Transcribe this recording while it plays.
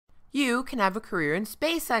You can have a career in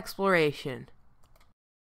space exploration.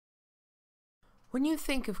 When you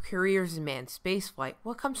think of careers in manned spaceflight,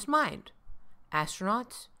 what comes to mind?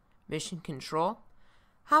 Astronauts? Mission control?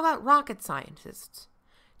 How about rocket scientists?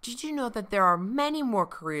 Did you know that there are many more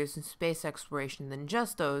careers in space exploration than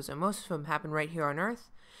just those, and most of them happen right here on Earth?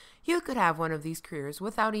 You could have one of these careers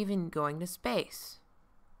without even going to space.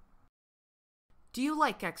 Do you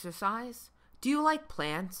like exercise? Do you like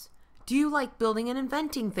plants? Do you like building and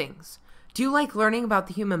inventing things? Do you like learning about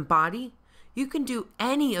the human body? You can do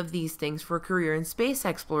any of these things for a career in space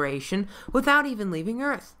exploration without even leaving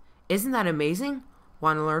Earth. Isn't that amazing?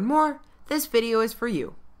 Want to learn more? This video is for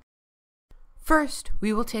you. First,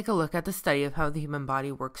 we will take a look at the study of how the human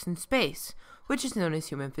body works in space, which is known as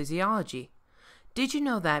human physiology. Did you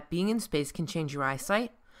know that being in space can change your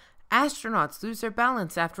eyesight? Astronauts lose their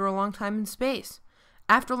balance after a long time in space.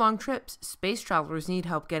 After long trips, space travelers need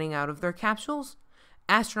help getting out of their capsules.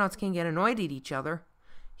 Astronauts can get annoyed at each other.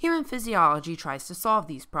 Human physiology tries to solve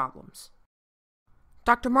these problems.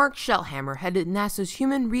 Dr. Mark Shellhammer headed NASA's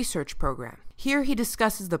Human Research Program. Here he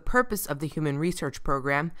discusses the purpose of the Human Research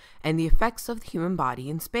Program and the effects of the human body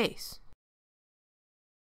in space.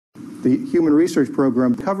 The Human Research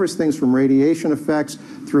Program covers things from radiation effects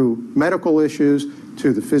through medical issues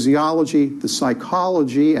to the physiology, the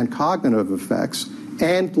psychology and cognitive effects,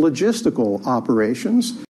 and logistical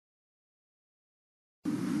operations.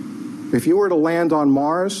 If you were to land on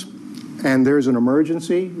Mars and there's an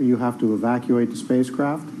emergency, you have to evacuate the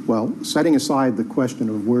spacecraft. Well, setting aside the question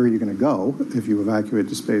of where you're going to go if you evacuate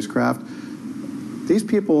the spacecraft, these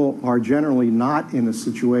people are generally not in a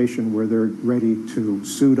situation where they're ready to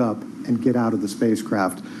suit up and get out of the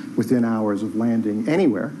spacecraft within hours of landing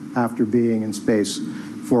anywhere after being in space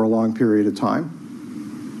for a long period of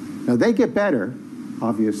time. Now, they get better,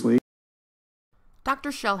 obviously.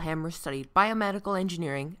 Dr. Shellhammer studied biomedical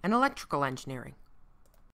engineering and electrical engineering.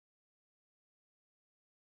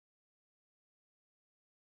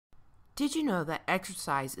 Did you know that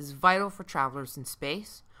exercise is vital for travelers in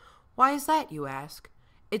space? Why is that, you ask?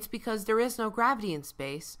 It's because there is no gravity in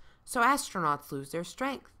space, so astronauts lose their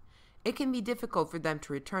strength. It can be difficult for them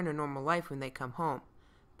to return to normal life when they come home.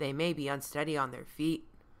 They may be unsteady on their feet.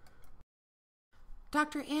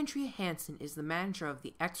 Dr. Andrea Hansen is the manager of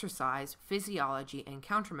the Exercise, Physiology, and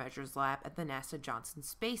Countermeasures Lab at the NASA Johnson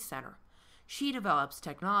Space Center. She develops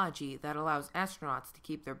technology that allows astronauts to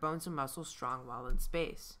keep their bones and muscles strong while in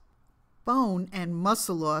space. Bone and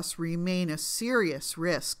muscle loss remain a serious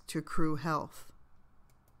risk to crew health.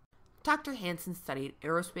 Dr. Hansen studied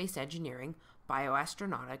aerospace engineering,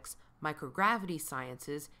 bioastronautics, microgravity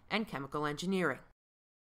sciences, and chemical engineering.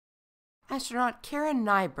 Astronaut Karen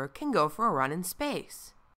Nyberg can go for a run in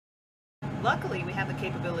space. Luckily, we have the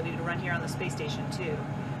capability to run here on the space station too.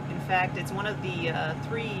 In fact, it's one of the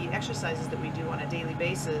 3 exercises that we do on a daily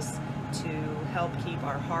basis to help keep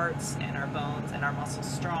our hearts and our bones and our muscles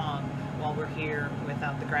strong while we're here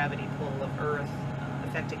without the gravity pull of Earth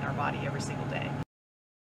affecting our body every single day.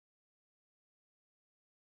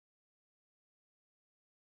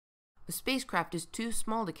 The spacecraft is too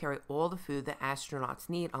small to carry all the food that astronauts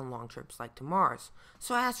need on long trips like to Mars,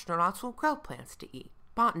 so astronauts will grow plants to eat.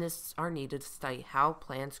 Botanists are needed to study how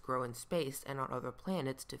plants grow in space and on other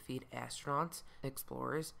planets to feed astronauts,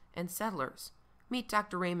 explorers, and settlers. Meet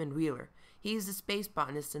Dr. Raymond Wheeler. He is a space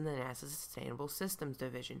botanist in the NASA Sustainable Systems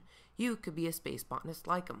Division. You could be a space botanist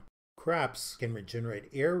like him. Crops can regenerate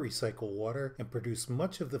air, recycle water, and produce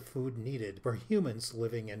much of the food needed for humans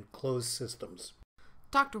living in closed systems.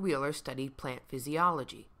 Dr. Wheeler studied plant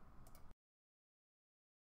physiology.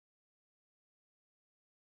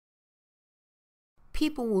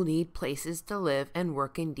 People will need places to live and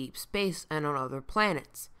work in deep space and on other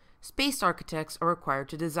planets. Space architects are required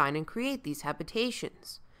to design and create these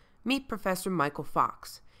habitations. Meet Professor Michael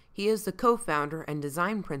Fox. He is the co-founder and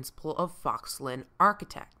design principal of Fox Lynn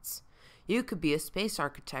Architects. You could be a space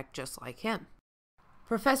architect just like him.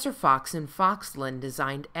 Professor Fox and Fox Lynn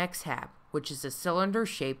designed X-Hab, which is a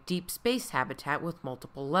cylinder-shaped deep space habitat with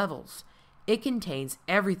multiple levels. It contains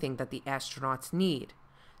everything that the astronauts need.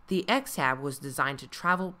 The X-Hab was designed to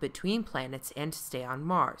travel between planets and to stay on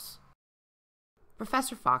Mars.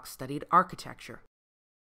 Professor Fox studied architecture.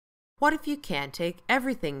 What if you can't take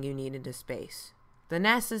everything you need into space? The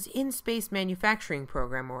NASA's In-Space Manufacturing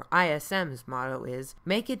Program, or ISM's motto is,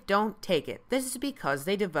 "Make it, don't take it." This is because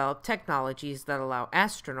they develop technologies that allow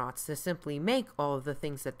astronauts to simply make all of the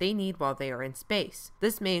things that they need while they are in space.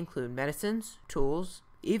 This may include medicines, tools,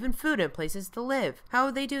 even food and places to live. How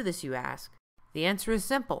would they do this, you ask? The answer is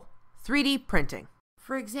simple: 3D printing.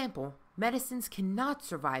 For example, medicines cannot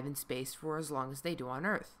survive in space for as long as they do on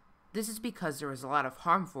Earth. This is because there is a lot of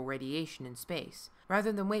harmful radiation in space.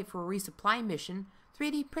 Rather than wait for a resupply mission,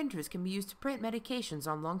 3D printers can be used to print medications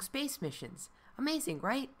on long space missions. Amazing,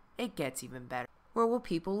 right? It gets even better. Where will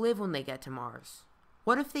people live when they get to Mars?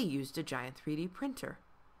 What if they used a giant 3D printer?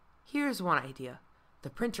 Here's one idea. The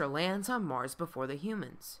printer lands on Mars before the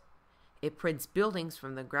humans. It prints buildings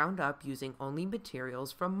from the ground up using only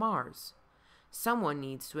materials from Mars. Someone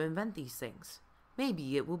needs to invent these things.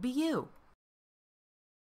 Maybe it will be you.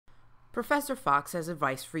 Professor Fox has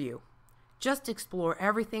advice for you. Just explore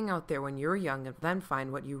everything out there when you're young and then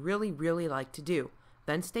find what you really like to do.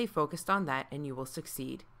 Then stay focused on that and you will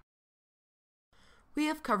succeed. We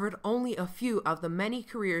have covered only a few of the many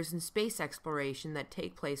careers in space exploration that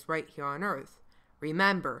take place right here on Earth.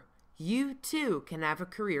 Remember, you too can have a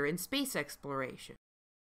career in space exploration.